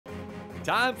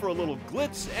Time for a little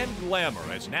glitz and glamour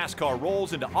as NASCAR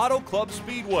rolls into Auto Club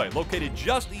Speedway, located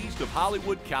just east of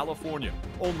Hollywood, California.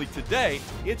 Only today,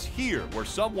 it's here where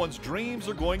someone's dreams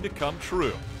are going to come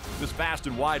true. This fast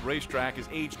and wide racetrack has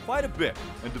aged quite a bit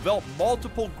and developed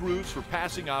multiple grooves for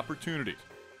passing opportunities.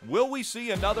 Will we see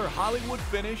another Hollywood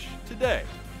finish today?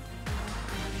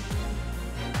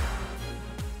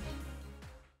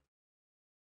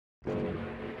 Get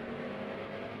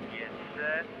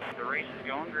set. The race is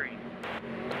going green.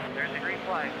 There's a green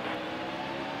flag.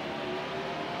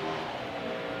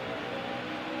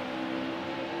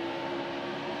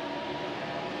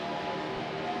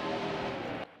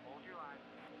 Hold your line.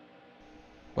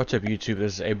 What's up YouTube,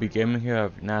 this is AB Gaming here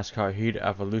of NASCAR Heat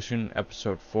Evolution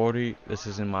episode 40. This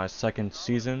is in my second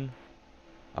season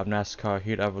of NASCAR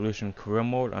Heat Evolution career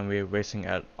mode, and we're racing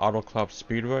at Auto Club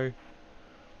Speedway.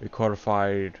 We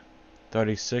qualified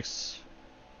 36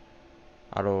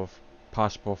 out of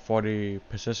possible 40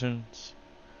 positions.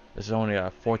 This is only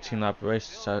a 14 lap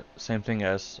race, same thing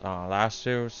as last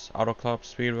year's Auto Club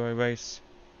Speedway race.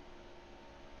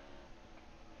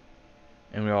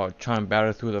 And we are trying to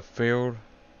battle through the field.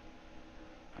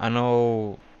 I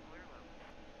know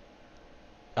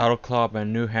Auto Club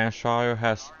and New Hampshire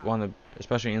has one of the,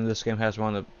 especially in this game, has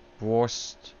one of the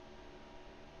worst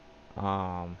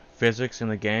physics in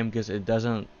the game, because it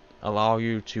doesn't allow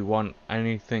you to run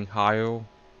anything higher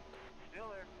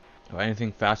or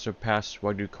anything faster past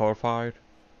what you qualified.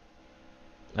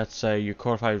 Let's say you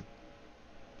qualified,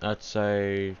 let's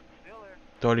say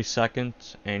 30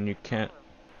 seconds, and you can't,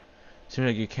 seems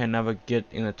like you can never get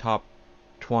in the top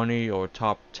 20 or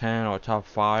top 10 or top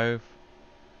 5,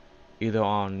 either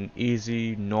on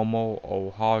easy, normal,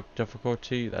 or hard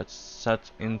difficulty that's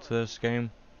set into this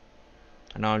game.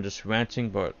 I know I'm just ranting,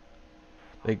 but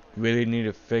they really need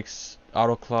to fix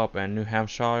Auto Club and New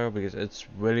Hampshire, because it's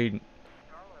really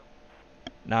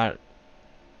not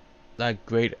that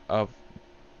great of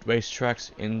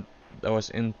racetracks that was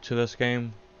into this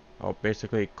game, or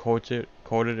basically coded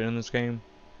in this game.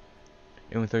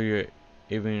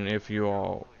 Even if you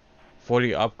are fully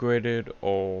upgraded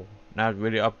or not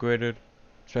really upgraded,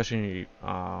 especially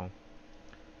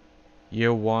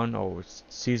year 1 or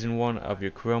season 1 of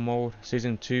your career mode.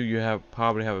 Season 2 you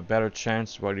probably have a better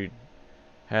chance what you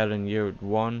had in year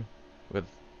 1, with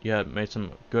you had made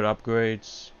some good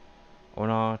upgrades or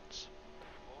not.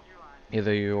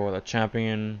 Either you're the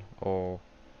champion, or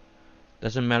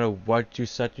doesn't matter what you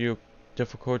set your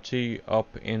difficulty up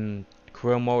in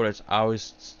career mode, it's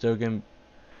always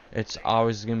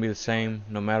gonna be the same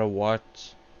no matter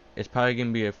what. It's probably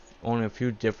gonna be only a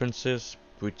few differences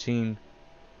between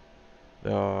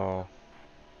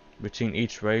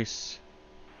each race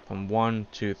from 1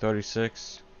 to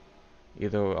 36,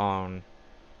 either on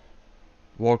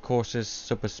road courses,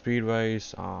 super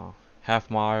speedways, half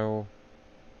mile,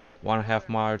 1.5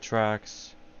 mile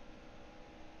tracks,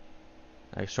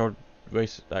 like short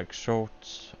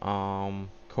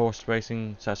course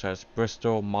racing such as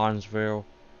Bristol, Martinsville,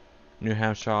 New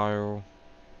Hampshire,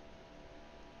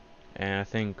 and I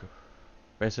think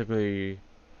basically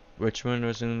Richmond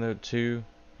was in there too,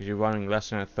 because you're running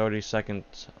less than a 30-second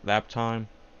lap time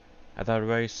at that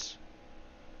race.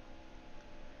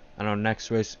 I know next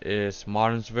race is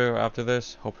Martinsville after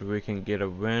this. Hopefully we can get a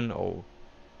win, or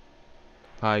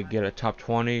probably get a top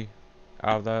 20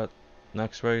 out of that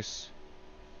next race.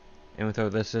 Even though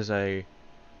this is a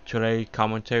today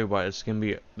commentary, but it's gonna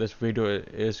be, this video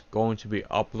is going to be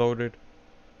uploaded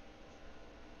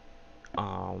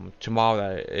tomorrow.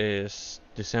 That is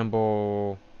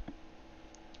December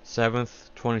 7th,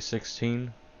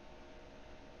 2016.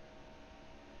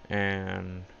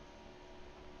 And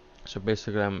so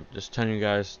basically I'm just telling you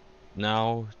guys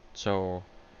now, so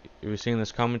if you're seeing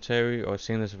this commentary or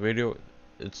seeing this video,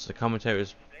 the commentary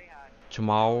is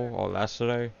tomorrow or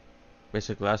yesterday.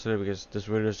 Basically yesterday, because this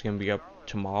video is going to be up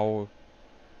tomorrow,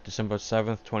 December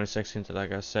 7th, 2016,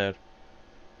 like I said a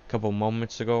couple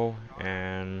moments ago.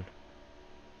 And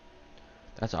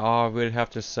that's all I really have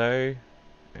to say.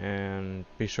 And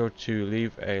be sure to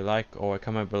leave a like or a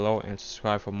comment below, and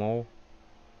subscribe for more.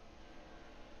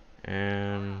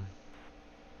 And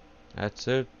that's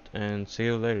it, and see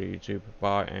you later YouTube.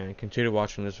 Bye, and continue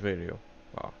watching this video.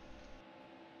 Bye.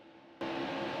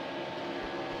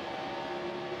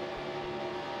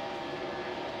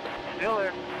 Still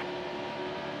there.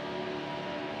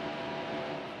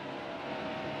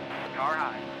 Car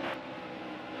high.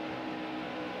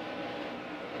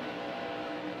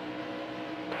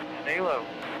 Stay low.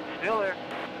 Still there.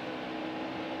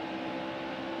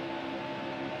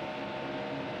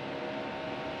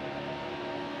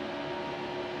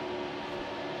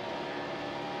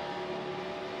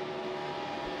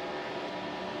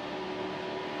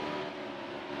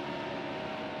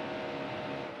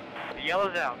 The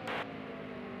yellow's out.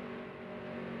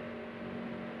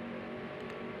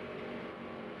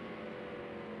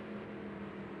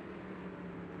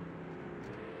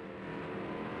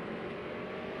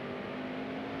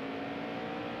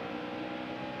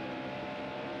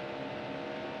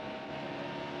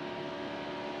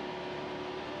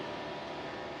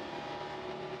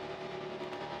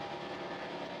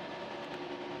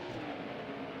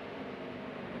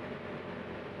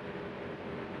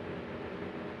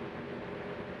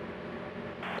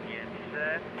 Get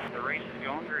set. The race is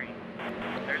going green.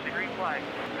 There's the green flag.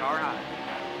 Car high.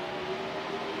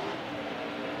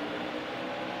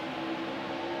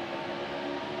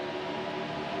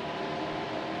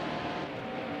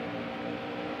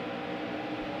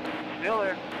 Still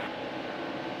there.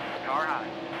 Car high.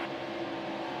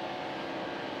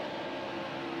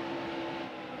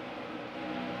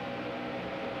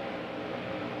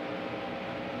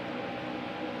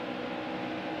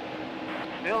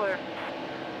 Still there.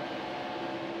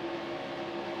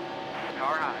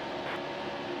 Car high.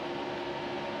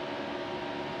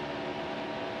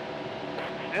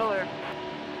 Still there.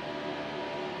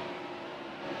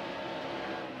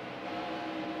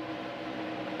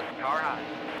 Car high.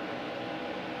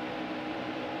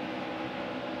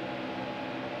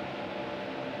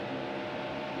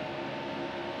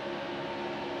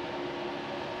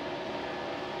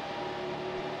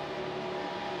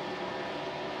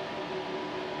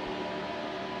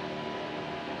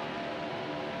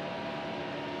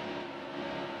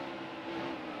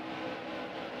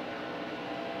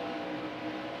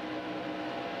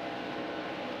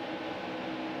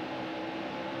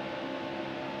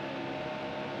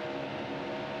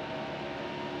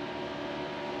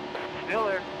 Still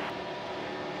there.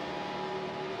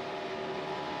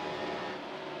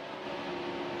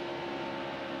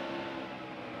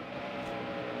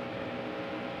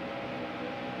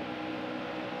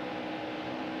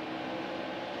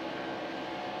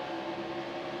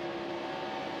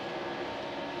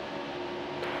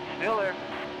 Still there.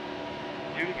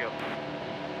 2 to go.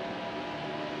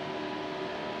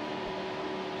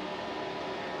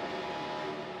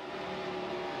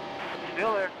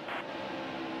 Still there.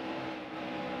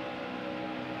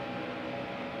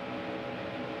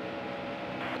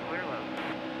 Clear low.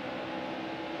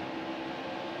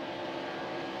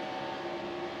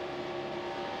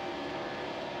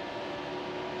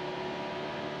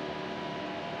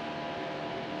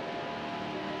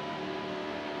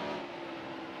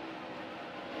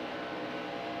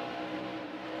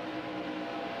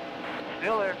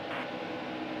 Still there.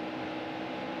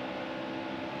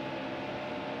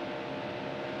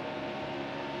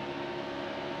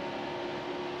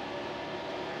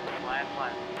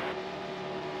 Flat.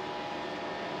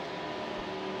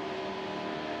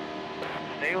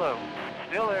 Stay low.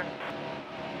 Still there.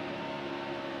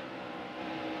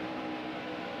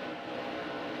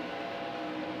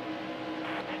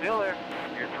 Still there.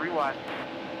 You're 3 wide.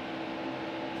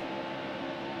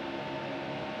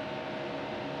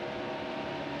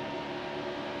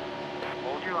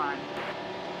 Hold your line.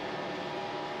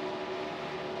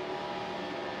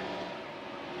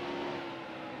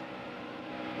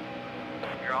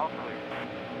 You're all clear.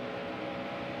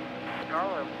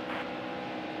 Carlo.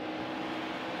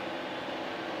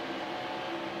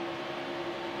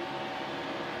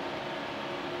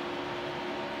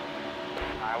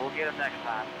 I will get him next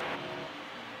time.